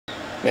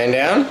Man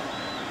down.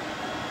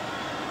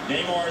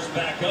 Neymar's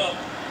back up.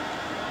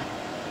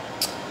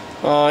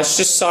 Oh, it's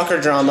just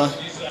soccer drama.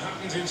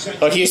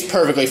 Look, he's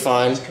perfectly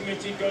fine.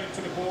 Committed going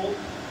for the ball.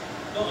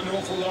 Not an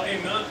awful lot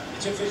in that.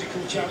 It's a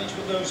physical challenge,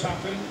 but those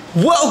happen.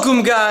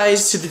 Welcome,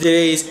 guys, to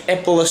today's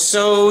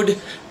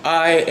episode.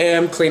 I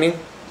am cleaning.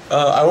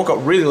 I woke up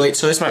really late,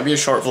 so this might be a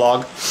short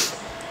vlog.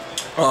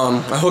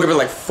 I woke up at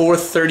like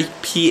 4:30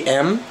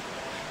 p.m.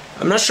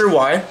 I'm not sure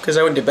why, because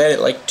I went to bed at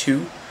like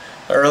 2.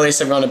 The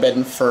earliest I've gone to bed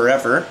in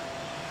forever.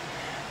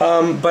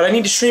 But I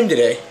need to stream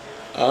today.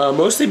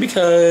 Mostly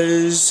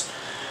because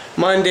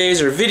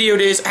Mondays are video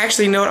days.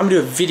 Actually, no, I'm gonna do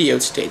a video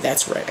today.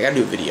 That's right, I gotta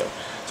do a video.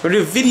 So I'm gonna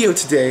do a video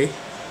today.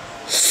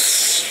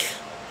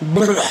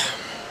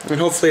 And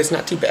hopefully it's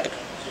not too bad.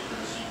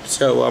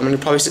 So I'm gonna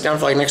probably sit down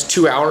for like the next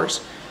 2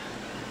 hours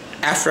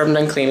after I'm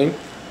done cleaning,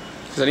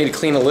 because I need to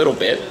clean a little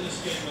bit.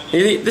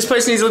 This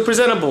place needs to look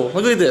presentable.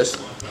 Look at this.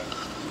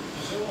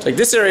 Like,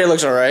 this area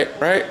looks alright,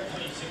 right?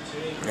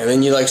 And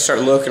then you like start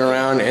looking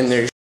around and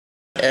there's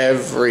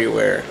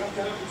everywhere.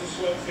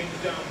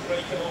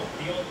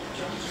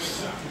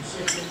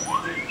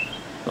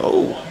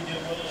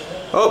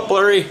 Oh,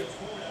 blurry.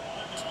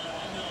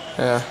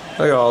 Yeah,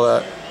 look at all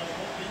that.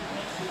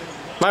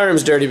 My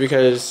room's dirty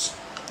because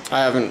I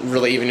haven't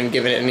really even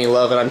given it any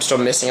love, and I'm still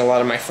missing a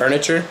lot of my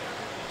furniture.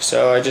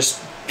 So I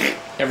just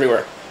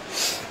everywhere.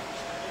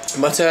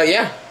 But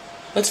yeah,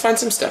 let's find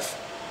some stuff.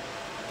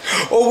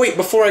 Oh wait,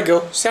 before I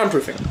go,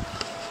 soundproofing.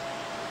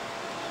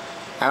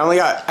 I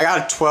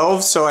got a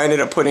 12, so I ended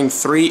up putting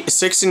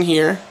 6 in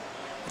here,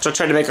 which I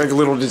tried to make like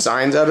little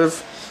designs out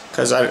of,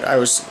 because I didn't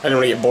want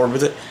to get bored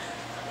with it.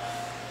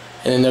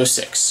 And then those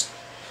 6,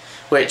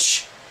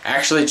 which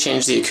actually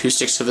changed the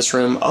acoustics of this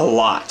room a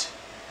lot.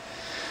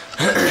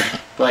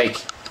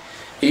 Like,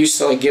 it used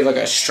to like give like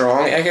a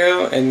strong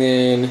echo, and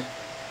then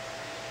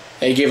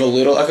it gave a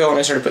little echo when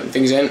I started putting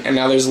things in, and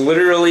now there's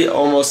literally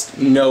almost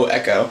no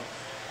echo.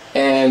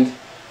 And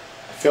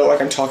I feel like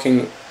I'm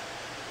talking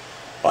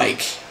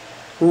like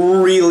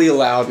really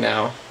loud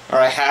now, or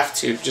I have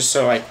to, just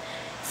so like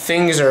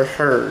things are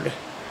heard.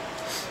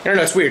 I don't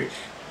know, it's weird,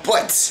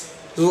 but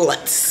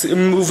let's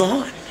move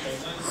on.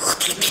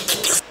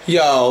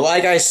 Yo,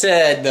 like I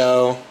said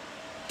though,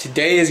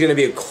 today is gonna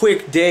be a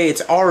quick day.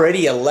 It's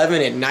already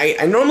 11 at night.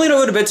 I normally don't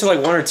go to bed till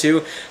like 1 or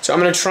 2, so I'm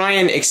gonna try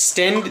and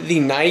extend the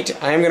night.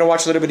 I am gonna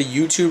watch a little bit of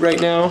YouTube right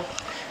now.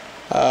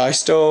 I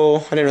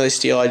didn't really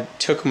steal. I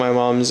took my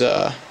mom's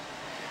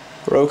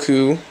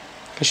Roku,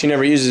 because she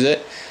never uses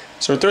it.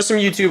 So I'm gonna throw some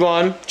YouTube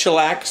on,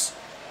 chillax.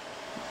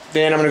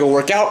 Then I'm gonna go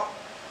work out,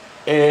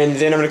 and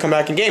then I'm gonna come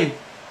back and game.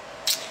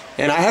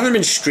 And I haven't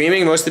been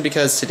streaming mostly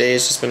because today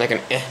has just been like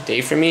an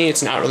day for me.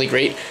 It's not really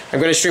great.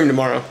 I'm gonna stream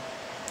tomorrow.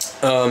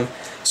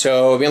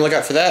 So be on the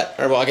lookout for that.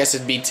 Or well, I guess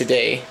it'd be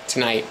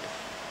tonight.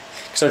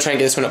 Because I'm trying to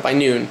get this one up by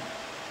noon.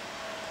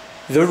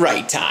 The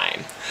right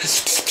time.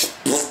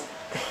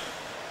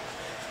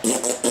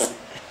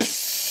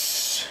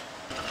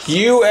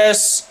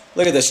 US,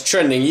 look at this,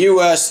 trending.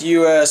 US,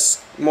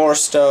 more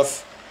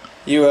stuff.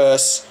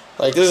 US,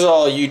 like this is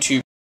all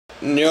YouTube.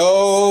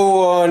 No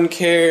one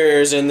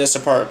cares in this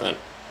apartment.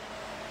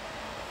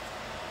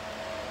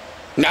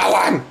 No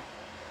one!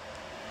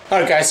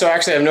 Alright guys, so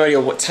actually I have no idea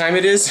what time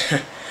it is.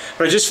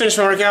 But I just finished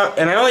my workout,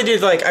 and I only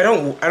did like, I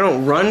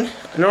don't run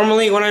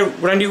normally when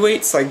I do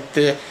weights, like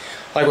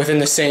within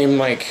the same,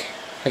 like,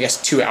 I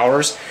guess 2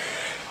 hours.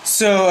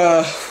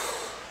 So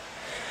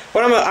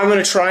what I'm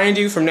gonna try and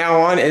do from now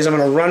on is I'm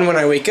gonna run when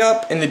I wake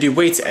up and then do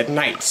weights at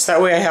night. So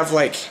that way I have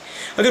like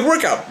a good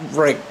workout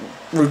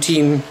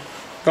routine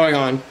going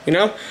on, you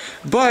know?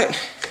 But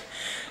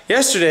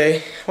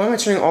yesterday, why am I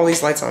turning all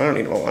these lights on? I don't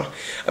need them all on.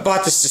 I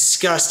bought this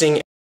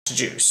disgusting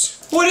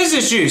juice. What is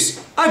this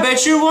juice? I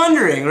bet you're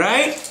wondering,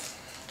 right?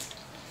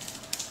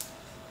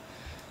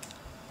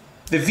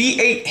 The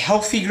V8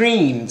 Healthy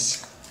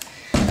Greens.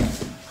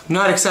 I'm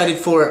not excited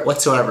for it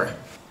whatsoever.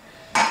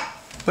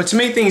 But to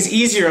make things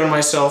easier on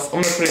myself,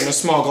 I'm gonna put it in a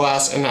small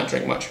glass and not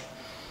drink much.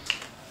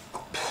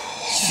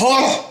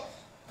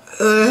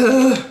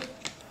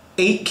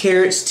 8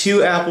 carrots,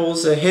 2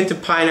 apples, a hint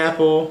of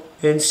pineapple,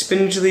 and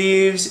spinach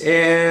leaves,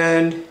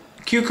 and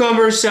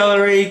cucumber,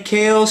 celery,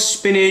 kale,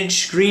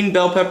 spinach, green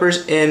bell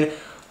peppers, and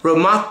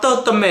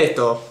romato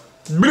tomato.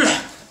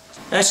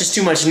 Blech. That's just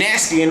too much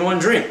nasty in one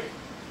drink.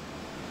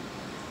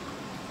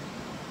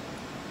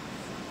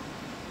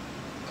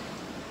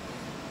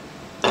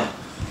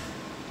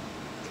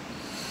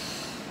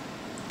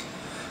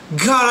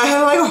 God, I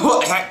had like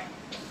what?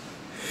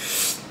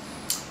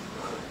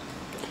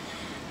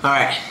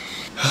 Alright.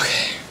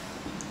 Okay.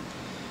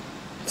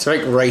 It's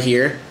like right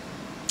here.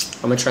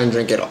 I'm gonna try and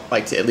drink it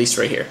like to at least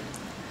right here.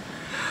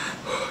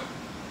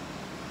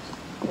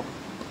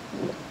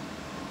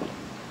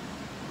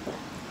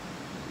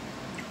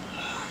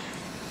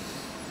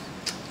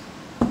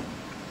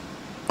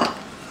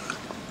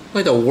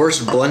 Like the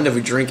worst blend of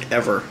a drink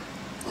ever.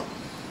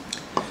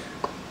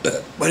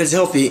 But it's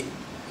healthy.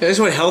 This is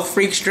what health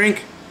freaks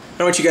drink. I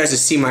don't want you guys to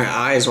see my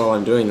eyes while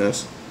I'm doing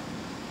this.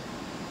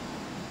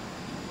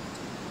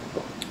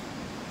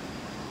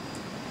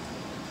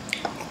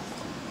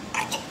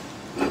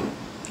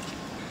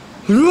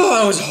 Oh,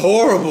 that was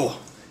horrible.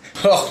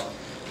 Oh,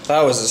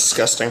 that was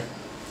disgusting.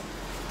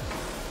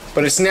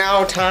 But it's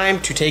now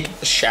time to take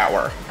a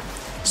shower.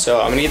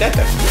 So I'm gonna get that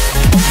done.